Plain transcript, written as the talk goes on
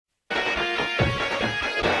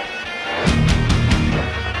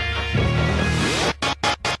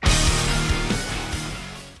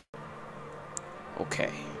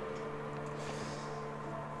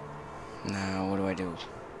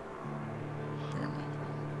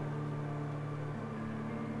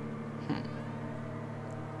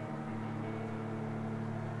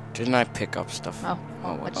Didn't I pick up stuff? Oh,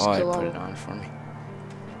 I put it on for me.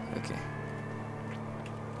 Okay.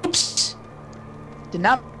 Oops. Did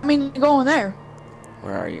not mean to go in there.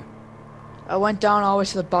 Where are you? I went down all the way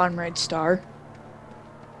to the bottom right star.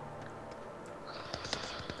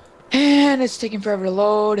 And it's taking forever to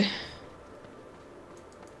load.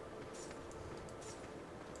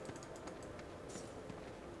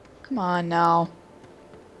 Come on now.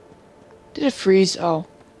 Did it freeze? Oh.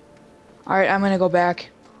 Alright, I'm gonna go back.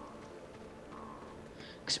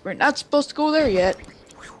 Because we're not supposed to go there yet.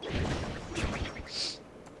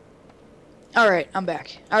 Alright, I'm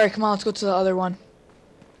back. Alright, come on, let's go to the other one.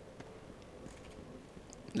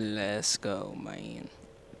 Let's go, man.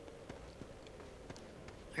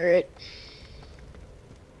 Alright.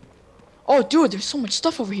 Oh, dude, there's so much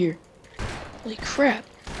stuff over here. Holy crap.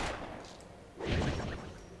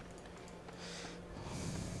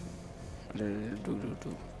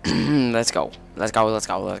 Let's go. Let's go. Let's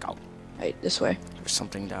go. Let's go. Hey, this way. There's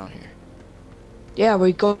something down here. Yeah,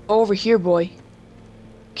 we go over here, boy.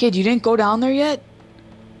 Kid, you didn't go down there yet?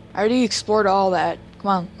 I already explored all that. Come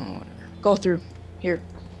on. Oh, whatever. Go through. Here.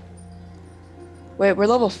 Wait, we're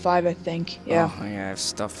level 5, I think. Yeah. Oh, yeah, I have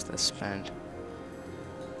stuff to spend.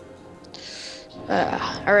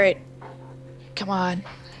 Alright. Come on.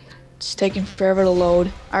 It's taking forever to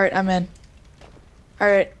load. Alright, I'm in.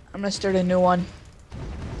 Alright, I'm gonna start a new one.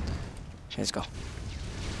 Let's go.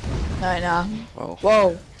 Alright, now. Whoa.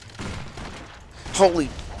 Whoa. Holy.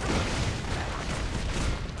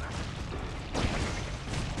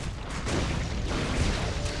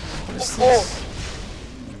 What is this?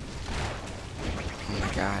 Oh my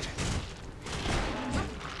god.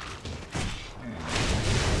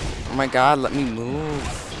 Oh my god, let me move.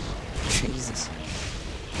 Jesus.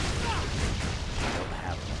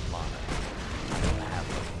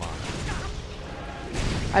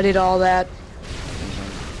 I did all that.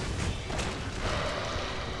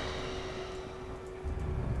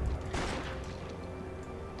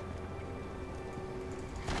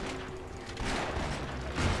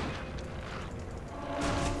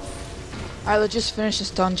 Alright, let's just finish this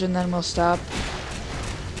dungeon, then we'll stop.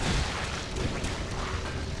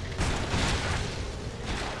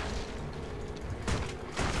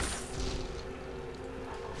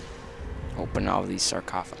 Open all these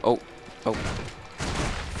sarcophagus. Oh. Oh.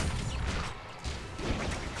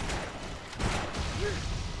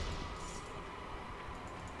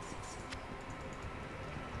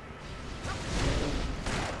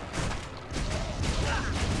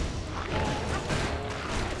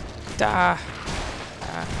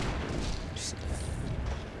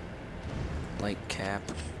 Light cap.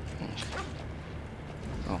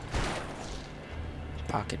 Oh.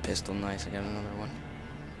 Pocket pistol, nice. I got another one.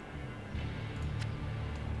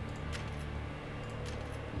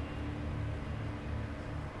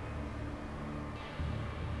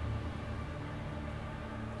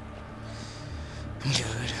 I'm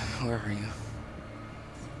good. Where are you?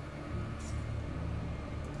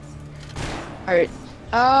 Alright.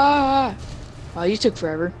 Wow, you took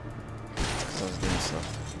forever. Because I was doing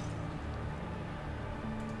stuff.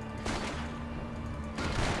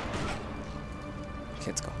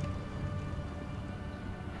 Okay, let's go.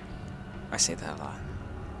 I say that a lot.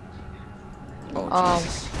 Oh,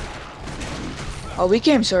 Jesus. Oh, we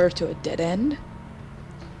came sort of to a dead end.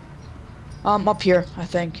 Up here, I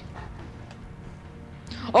think.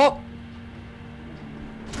 Oh!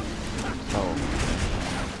 Oh.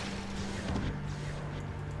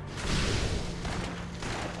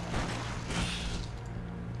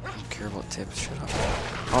 I don't care about tips, shut up.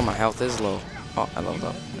 Oh, my health is low. Oh, I leveled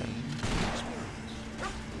up.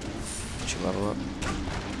 Did you level up?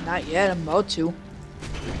 Not yet, I'm about to.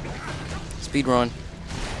 Speed run.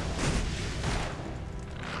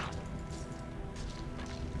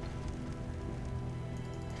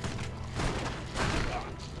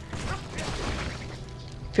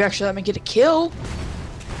 If you actually let me get a kill.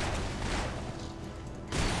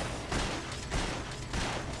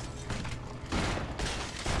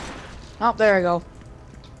 Oh, there I go.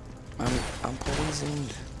 I'm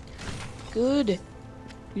poisoned. Good.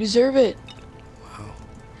 You deserve it. Wow.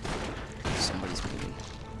 Somebody's moving.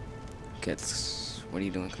 What are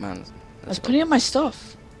you doing? Come on. I was putting up my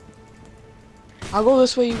stuff. I'll go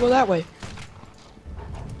this way, you go that way.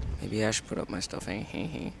 Maybe I should put up my stuff. Hey, hey,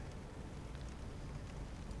 hey.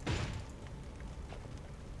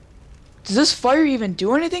 Does this fire even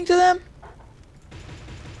do anything to them?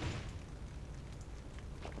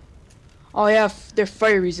 Oh yeah, they're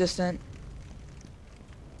fire resistant.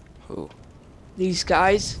 Who? These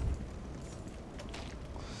guys.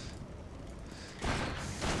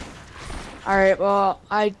 Alright, well,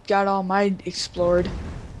 I got all mine explored.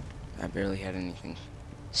 I barely had anything.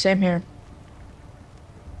 Same here.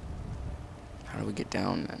 How do we get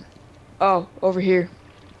down then? Oh, over here.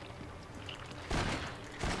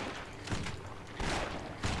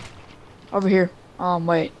 Over here.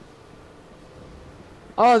 Wait.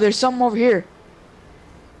 Oh, there's something over here.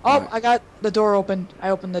 Oh, What? I got the door open. I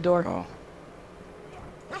opened the door. Oh.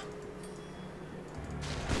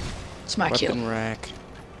 It's my kill. Weapon rack.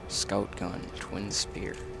 Scout gun. Twin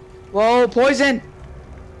spear. Whoa, poison!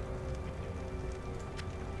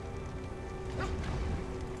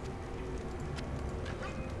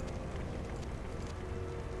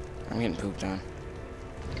 I'm getting pooped on.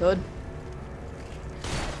 Good.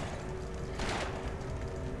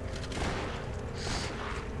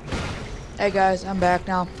 Hey guys, I'm back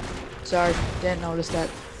now. Sorry, didn't notice that.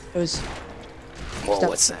 It was. Whoa, Step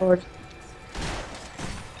what's that? forward.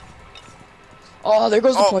 Oh, there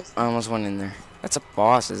goes the Oh, poison. I almost went in there. That's a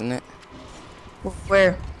boss, isn't it?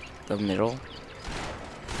 Where? The middle.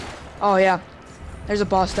 Oh yeah, there's a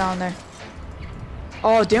boss down there.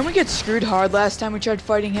 Oh, didn't we get screwed hard last time we tried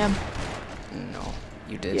fighting him? No,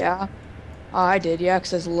 you did. Yeah. Oh, I did, yeah,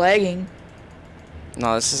 'cause it's lagging.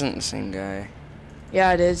 No, this isn't the same guy.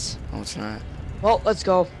 Yeah, it is. No, it's not. Well, let's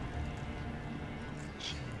go.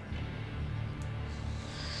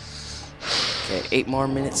 Okay, 8 more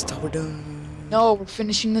minutes till we're done. No, we're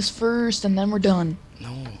finishing this first, and then we're done. No.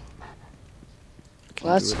 We can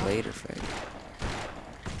Let's- do it later, Fred.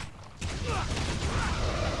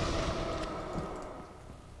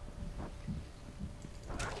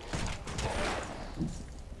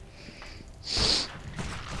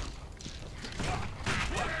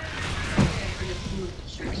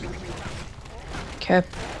 Okay.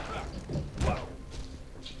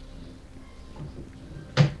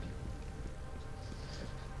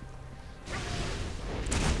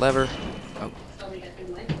 Lever. Oh,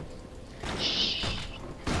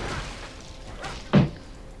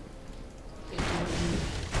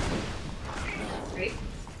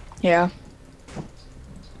 Yeah.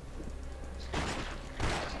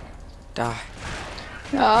 die.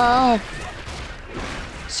 Ah.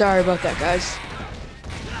 Sorry about that, guys.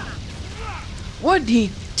 Would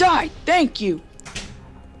he die? Thank you.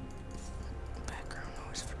 Background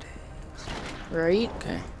noise for days. Right?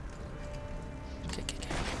 Okay. Okay.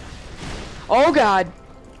 Oh God.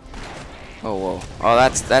 Oh, whoa. Oh,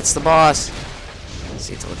 that's the boss.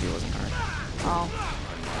 See, I told you it wasn't hard. Oh.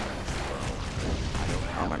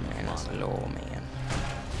 Oh, my man is low, man.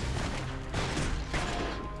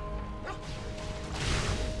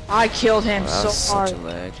 I killed him Oh, that was so hard. such a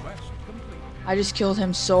lag. I just killed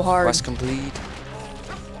him so hard. Quest complete.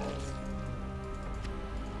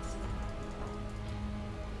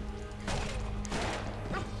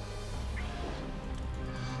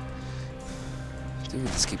 Dude,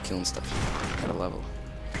 let's keep killing stuff. Got a level.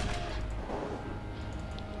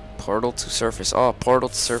 Portal to surface. Oh, portal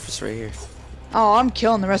to surface right here. Oh, I'm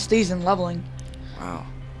killing the rest of these and leveling. Wow.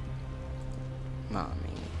 Nah, I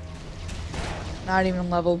mean, Not even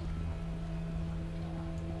leveled.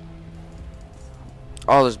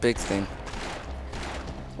 oh, there's a big thing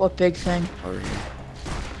What big thing? over here.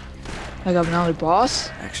 I got another boss?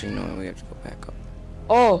 Actually, no, we have to go back up.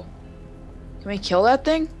 Oh. Can we kill that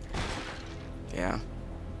thing? Yeah.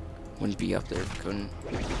 Wouldn't be up there if we couldn't.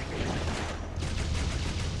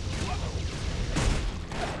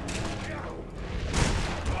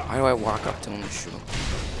 Why do I walk up to him and shoot him?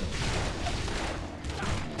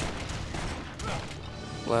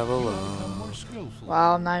 Level up.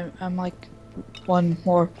 Wow, I'm like one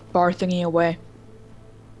more bar thingy away.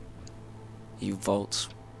 You vaults.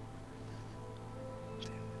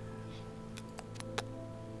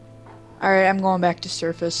 Alright, I'm going back to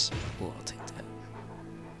surface. Oh, I'll take that.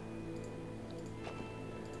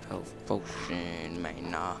 Health potion,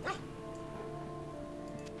 man. Nah.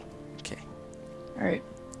 Okay. Alright.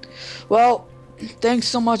 Well, thanks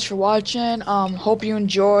so much for watching. Hope you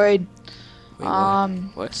enjoyed. Wait,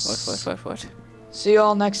 what? What? See you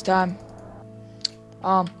all next time.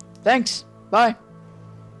 Thanks. Bye.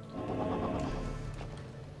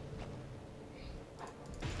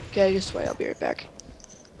 Okay, just wait. I'll be right back.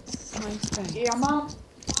 Yeah, Mom.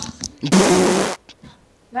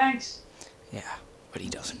 Thanks. Yeah, but he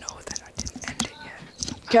doesn't know that I didn't end it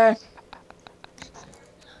yet. Okay.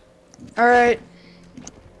 Alright.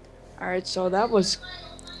 Alright, so that was...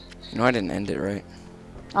 You know I didn't end it, right?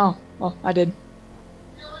 Oh, well, I did.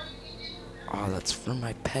 Oh, that's for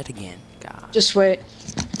my pet again. God. Just wait.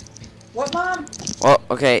 What, Mom? Well,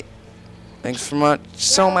 okay. Thanks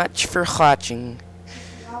so much for watching.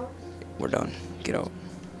 We're done. Get out.